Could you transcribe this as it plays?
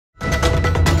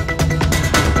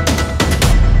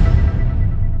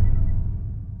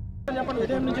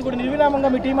నిర్విరామంగా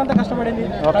మీ టీం అంతా కష్టపడింది.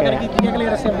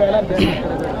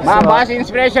 మా బాస్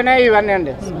ఇన్స్పిరేషనే ఇవన్నీ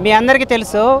అండి. మీ అందరికీ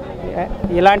తెలుసు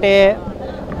ఇలాంటి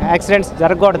యాక్సిడెంట్స్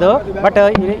జరగకూడదు. బట్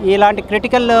ఇలాంటి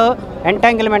క్రిటికల్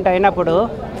ఎంటాంగిల్మెంట్ అయినప్పుడు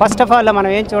ఫస్ట్ ఆఫ్ ఆల్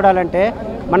మనం ఏం చూడాలంటే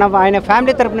మనం ఆయన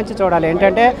ఫ్యామిలీ తరపు నుంచి చూడాలి.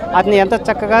 ఏంటంటే అతన్ని ఎంత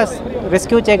చక్కగా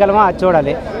రెస్క్యూ చేయగలమో అది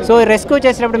చూడాలి. సో రెస్క్యూ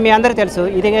చేసినప్పుడు మీ అందరికీ తెలుసు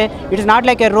ఇది it's not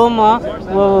like A room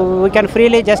we can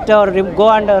freely just go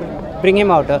and bring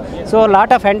him out. So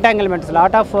lot of entanglements,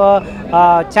 lot of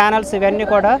channels ఇవన్నీ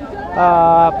కూడా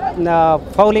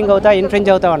ఫౌలింగ్ అవుతా ఇన్ఫ్రింజ్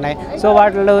అవుతూ ఉన్నాయి. సో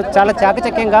వాళ్ళు చాలా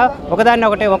చాకచక్యంగా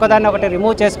ఒకదాన్ని ఒకటి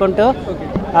రిమూవ్ చేసుకుంటూ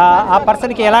ఆ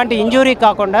పర్సన్కి ఎలాంటి ఇంజురీ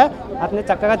కాకుండా అతన్ని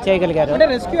చక్కగా చేయగలిగారు.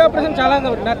 రెస్క్యూ ఆపరేషన్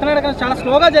చాలా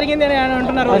స్లోగా జరిగింది అని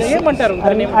అంటున్నారు. ఏమంటారు?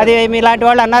 అది మీలాంటి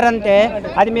వాళ్ళు అన్నారంటే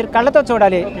అది మీరు కళ్ళతో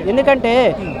చూడాలి. ఎందుకంటే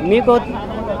మీకు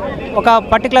ఒక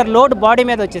పర్టికులర్ లోడ్ బాడీ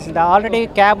మీద వచ్చేసింది, ఆల్రెడీ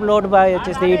క్యాబ్ లోడ్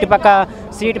వచ్చేసింది, ఇటుపక్క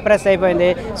సీట్ ప్రెస్ అయిపోయింది.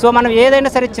 సో మనం ఏదైనా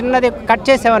సరే చిన్నది కట్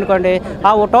చేసామనుకోండి ఆ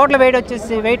టోటల్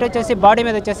వెయిట్ వచ్చేసి బాడీ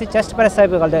మీద వచ్చేసి chest press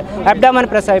అయిపోగలదు, abdomen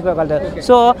press అయిపోగలదు.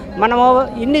 So మనము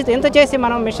ఇంత చేసి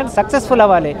మనం మిషన్ సక్సెస్ఫుల్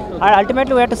అవ్వాలి.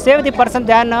 Ultimately we have to save the person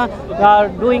than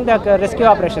doing the rescue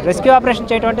operation. Rescue operation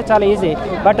చేయడం అంటే చాలా easy,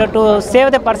 but to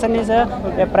save the person is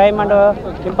a prime and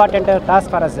important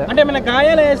task for us. అంటే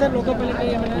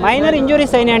minor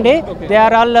injuries అయినాయండి. They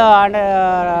are all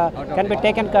can be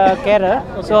taken care.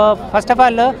 So first of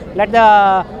all, let the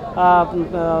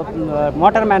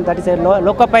motorman, that is a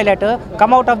Locopilot,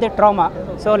 come out of the trauma.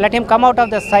 So let him come out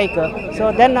of the psych.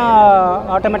 So then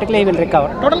automatically he will recover.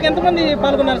 Total ఎంత మంది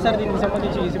పాల్గొన్నారు sir దీనికి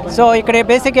సంబంధించి? So ఇక్కడ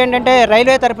basic ఏంటంటే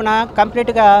railway తరఫున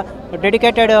కంప్లీట్గా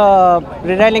dedicated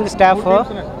రిరైలింగ్ staff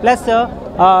plus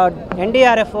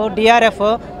NDRF, DRF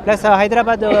plus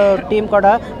Hyderabad team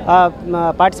కూడా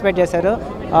పార్టిసిపేట్ చేశారు.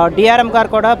 డిఆర్ఎం గారు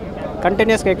కూడా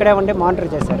కంటిన్యూస్గా ఇక్కడే ఉండి మానిటర్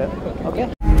చేశారు. ఓకే,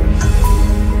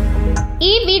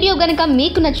 ఈ వీడియో గనుక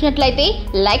మీకు నచ్చినట్లయితే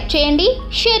లైక్ చేయండి,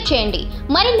 షేర్ చేయండి.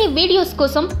 మరిన్ని వీడియోస్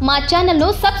కోసం మా ఛానల్ను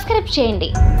సబ్స్క్రైబ్ చేయండి.